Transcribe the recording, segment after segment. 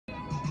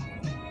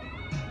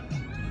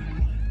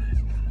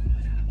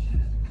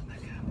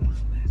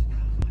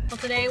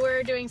today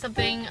we're doing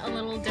something a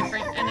little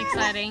different and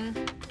exciting.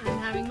 I'm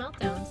having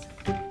meltdowns.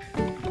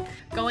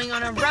 Going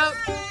on a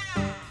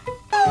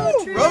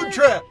road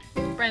trip.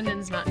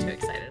 Brendan's not too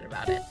excited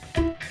about it.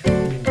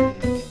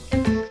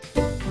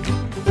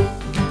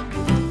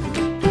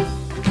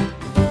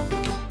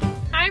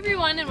 Hi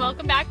everyone and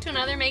welcome back to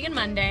another Megan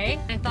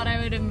Monday. I thought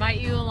I would invite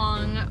you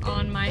along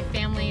on my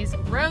family's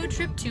road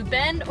trip to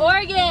Bend,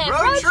 Oregon.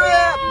 Road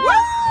trip!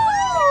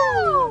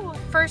 Woo!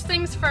 First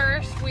things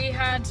first, we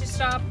had to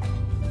stop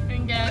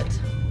and get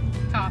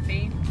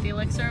coffee, the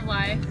elixir of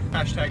life.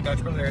 Hashtag Dutch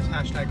Brothers,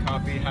 hashtag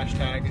coffee,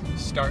 hashtag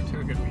start to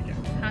a good weekend.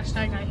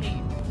 Hashtag I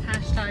hate,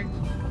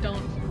 hashtag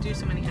don't do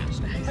so many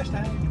hashtags.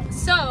 Hashtag.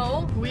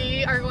 So,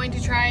 we are going to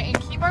try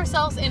and keep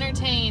ourselves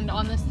entertained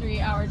on this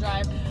 3-hour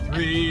drive.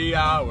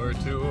 3-hour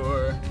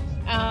tour.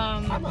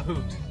 I'm a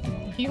hoot.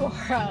 You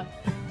are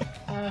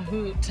a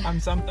hoot. I'm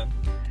something.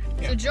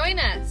 Yeah. So join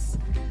us,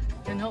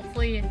 and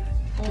hopefully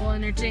we'll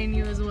entertain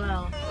you as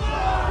well.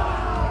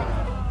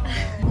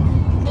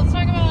 Let's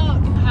talk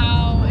about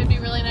how it'd be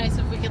really nice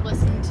if we could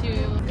listen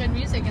to good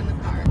music in the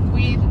car.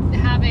 We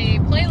have a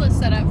playlist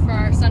set up for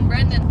our son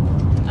Brendan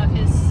of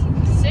his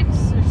 6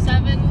 or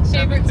 7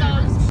 favorite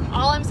songs.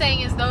 All I'm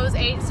saying is those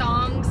 8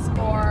 songs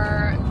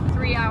for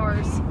 3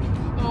 hours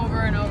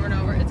over and over and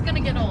over. It's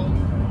gonna get old.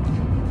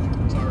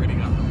 It's already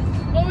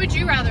gone. What would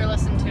you rather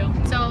listen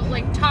to? So,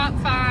 like, top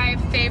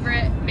 5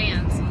 favorite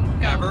bands.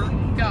 Go. Ever?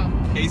 Go.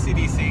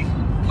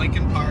 AC/DC,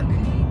 Linkin Park,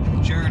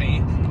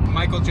 Journey,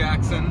 Michael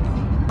Jackson.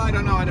 I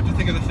don't know, I'd have to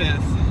think of the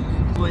 5th.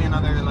 Probably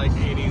another, like,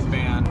 80s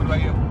band. What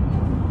about you?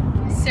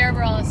 Sarah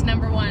Bareilles,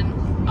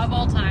 #1 of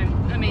all time.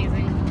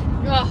 Amazing.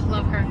 Oh,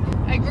 love her.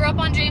 I grew up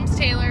on James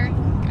Taylor.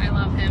 I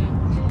love him.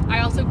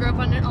 I also grew up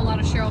on a lot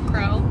of Sheryl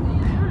Crow.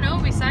 I don't know,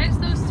 besides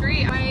those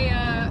 3,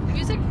 my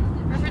music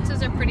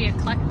preferences are pretty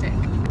eclectic.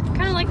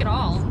 Kind of like it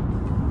all.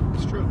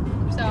 It's true.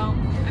 So,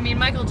 I mean,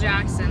 Michael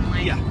Jackson,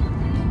 like... Yeah.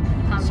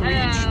 So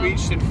we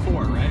each did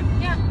 4, right?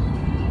 Yeah.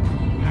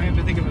 Now I have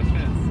to think of a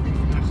 5th.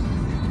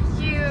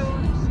 You...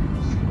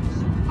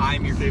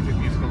 I'm your favorite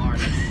musical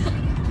artist.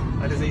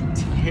 That is a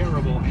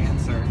terrible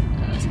answer.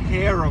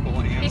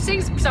 Terrible answer. He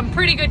sings some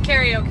pretty good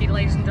karaoke,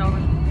 ladies and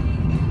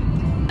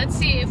gentlemen. Let's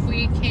see if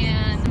we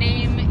can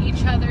name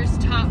each other's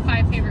top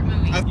 5 favorite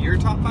movies. Your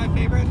top 5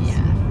 favorites?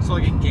 Yeah. So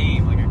like a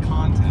game, like a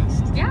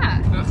contest.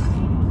 Yeah. Ugh.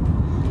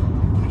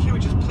 Why can't we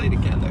just play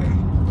together?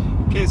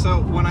 Okay, so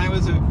when I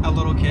was a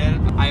little kid,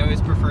 I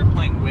always preferred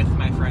playing with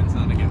my friends,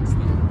 not against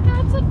them.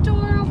 That's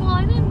adorable.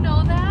 I didn't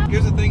know that.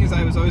 Here's the thing: is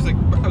I was always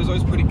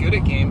pretty good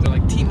at games.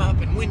 Like team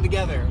up and win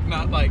together,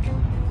 not like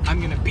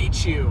I'm gonna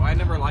beat you. I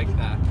never liked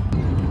that.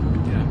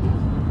 Yeah.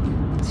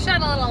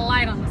 Shed a little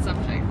light on the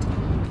subject.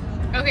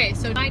 Okay,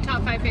 so my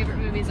top 5 favorite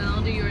movies, and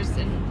I'll do yours,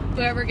 and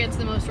whoever gets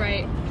the most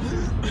right.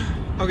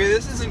 Okay,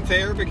 this isn't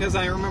fair because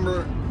I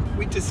remember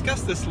we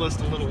discussed this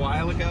list a little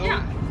while ago.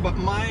 Yeah. But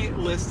my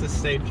list has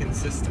stayed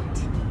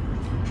consistent.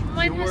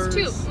 Mine has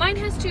Yours? 2. Mine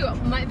has 2.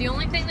 The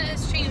only thing that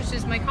has changed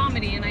is my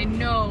comedy, and I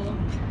know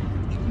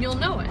you'll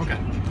know it. Okay.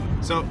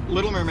 So,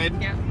 Little Mermaid.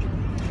 Yeah.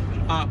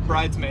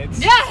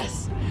 Bridesmaids.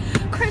 Yes!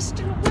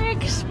 Kristen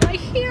Wiig is my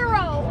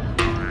hero.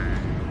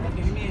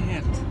 Give me a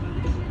hint.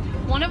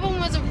 One of them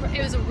was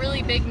a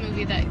really big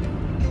movie that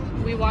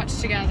we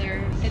watched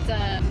together. It's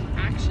a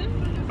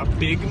action. A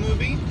big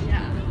movie?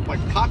 Yeah.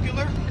 Like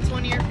popular? It's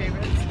one of your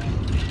favorites.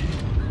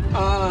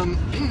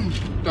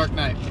 Dark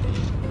Knight.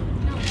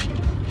 No.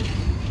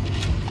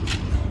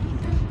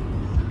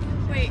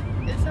 Wait,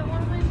 is that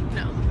one of mine?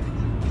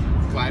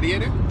 No.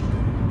 Gladiator.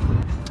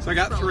 So I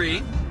got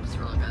 3. It's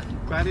really good.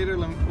 Gladiator,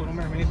 Little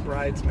Mermaid,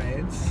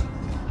 Bridesmaids.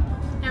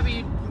 Yeah, but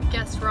you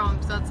guessed wrong,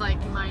 so that's like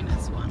 -1.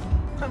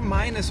 Not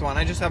 -1,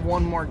 I just have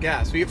one more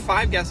guess. We have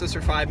 5 guesses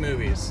for 5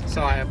 movies.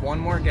 So I have one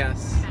more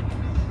guess. Okay.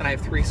 And I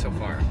have 3 so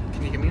far.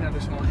 Can you give me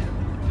another small hint?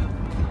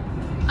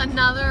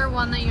 Another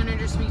one that you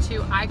introduced me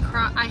to, I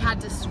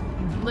had to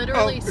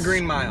literally... Oh, The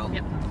Green Mile.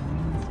 Yep.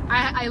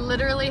 I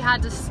literally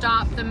had to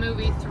stop the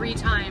movie 3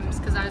 times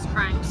because I was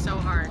crying so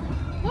hard.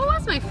 What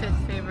was my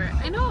 5th favorite?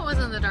 I know it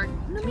wasn't The Dark...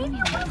 No, maybe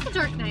it was The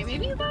Dark Knight.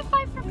 Maybe you got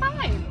 5 for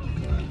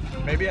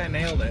 5. Maybe I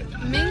nailed it.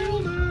 Maybe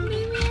you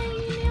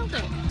nailed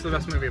it. It's the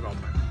best movie of all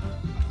time.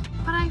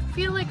 But I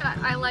feel like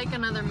I like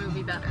another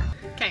movie better.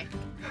 Okay.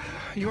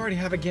 You already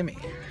have a gimme.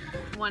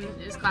 1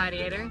 is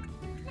Gladiator.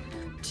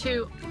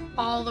 2,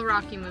 all the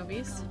Rocky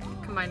movies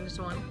combined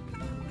into 1.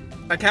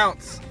 That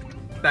counts.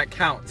 That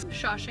counts.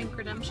 Shawshank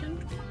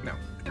Redemption. No.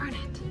 Darn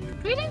it.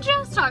 We didn't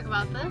just talk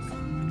about this.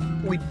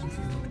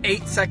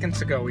 8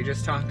 seconds ago, we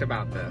just talked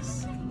about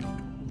this.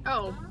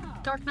 Oh,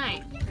 Dark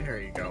Knight. There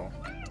you go.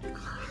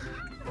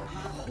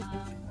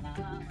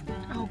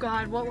 Oh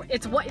God,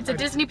 it's a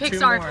Disney 2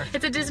 Pixar. more.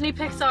 It's a Disney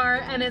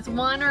Pixar, and it's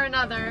one or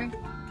another,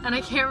 and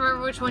I can't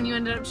remember which one you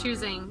ended up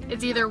choosing.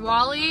 It's either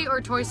WALL-E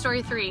or Toy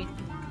Story 3.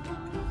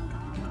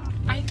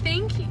 I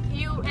think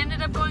you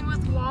ended up going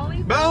with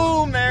WALL-E.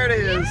 Boom! There it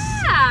is.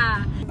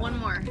 Yeah. One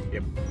more.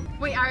 Yep.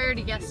 Wait, I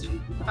already guessed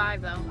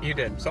 5 though. You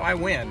did. So I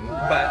win,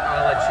 but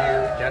I'll let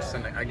you guess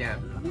again.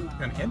 You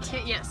want a hint?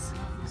 Yes.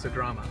 It's a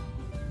drama.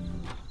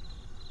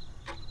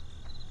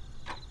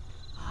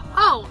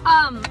 Oh,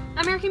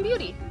 American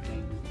Beauty.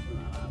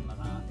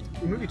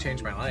 The movie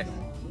changed my life.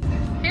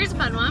 Here's a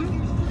fun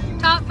one.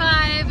 Top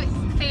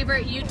 5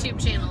 favorite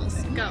YouTube channels.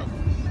 Go.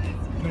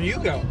 There you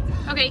go.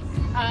 Okay,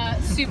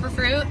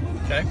 Superfruit.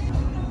 Okay.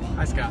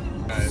 Hi, Scott.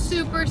 Guys.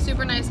 Super,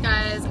 super nice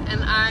guys,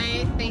 and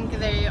I think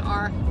they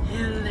are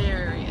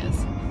hilarious.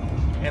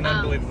 And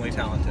unbelievably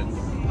talented.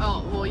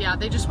 Oh, well, yeah,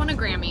 they just won a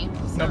Grammy.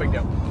 So. No big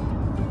deal.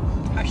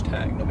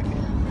 Hashtag no big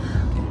deal.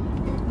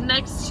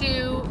 Next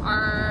to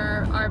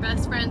are our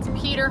best friends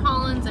Peter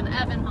Hollins and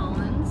Evan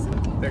Hollins.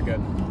 They're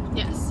good.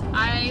 Yes,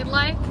 I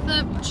like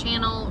the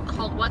channel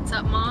called What's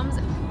Up Moms.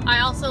 I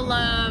also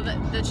love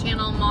the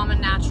channel Mama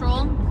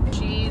Natural.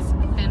 She's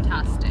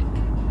fantastic.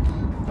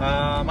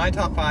 My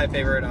top 5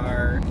 favorite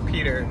are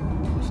Peter's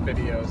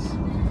videos.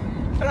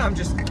 I don't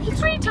know, he's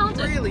pretty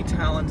talented. Really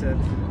talented.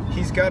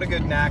 He's got a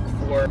good knack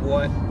for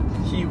what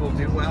he will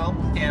do well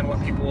and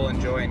what people will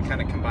enjoy, and kind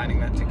of combining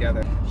that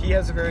together. He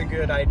has a very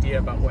good idea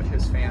about what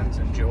his fans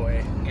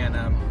enjoy, and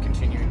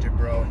continuing to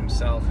grow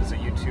himself as a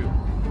YouTube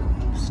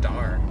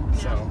star.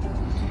 So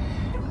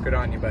good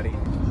on you, buddy.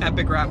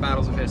 Epic rap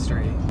battles of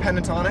history.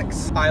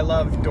 Pentatonics. I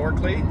love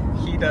Dorkly.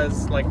 He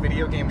does like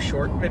video game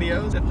short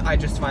videos. I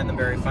just find them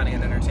very funny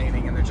and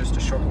entertaining, and they're just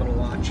a short little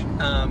watch.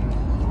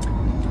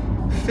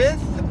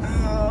 5th,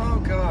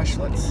 oh gosh,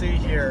 let's see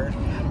here. I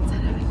haven't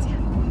said Evans yet.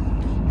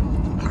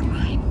 Or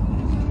mine.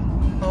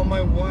 Oh,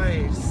 my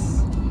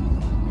wife's.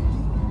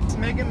 It's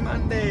Megan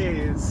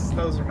Mondays.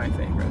 Those are my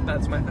favorite.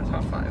 That's my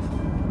top 5.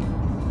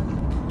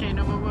 Okay,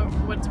 no, but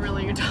what's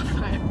really your top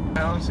 5?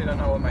 I honestly don't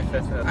know what my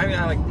 5th is. I mean,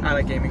 I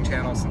like gaming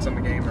channels since I'm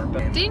a gamer.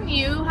 But Didn't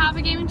you have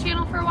a gaming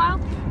channel for a while?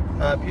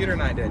 Peter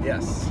and I did,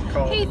 yes.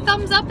 Called, Hey,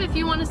 thumbs up if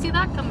you want to see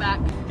that come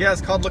back. yeah,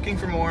 it's called Looking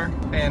for More,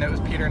 and it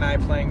was Peter and I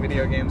playing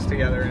video games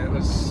together, and it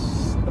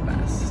was the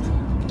best.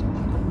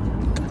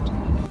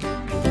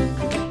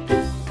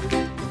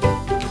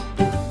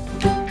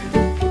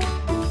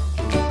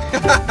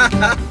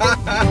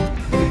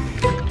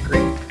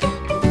 Great.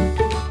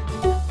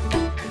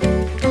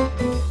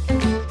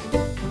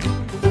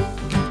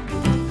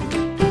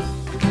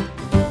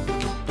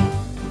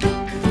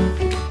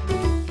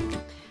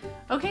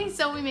 Okay,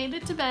 so we made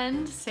it to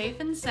Bend, safe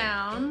and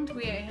sound.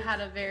 We had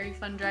a very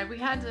fun drive. We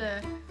had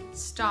to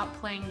stop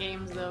playing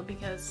games though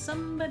because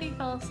somebody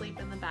fell asleep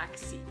in the back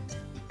seat.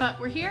 But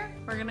we're here.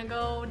 We're gonna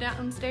go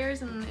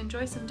downstairs and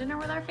enjoy some dinner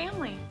with our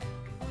family.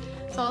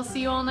 So I'll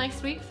see you all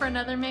next week for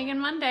another Megan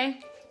Monday.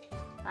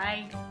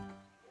 Bye.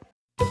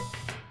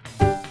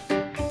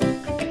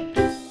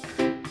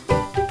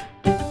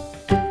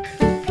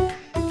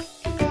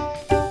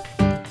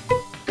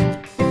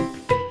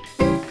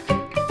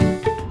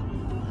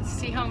 Let's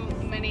see how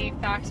many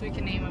facts we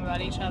can name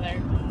about each other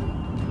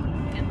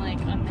in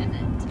like a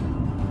minute.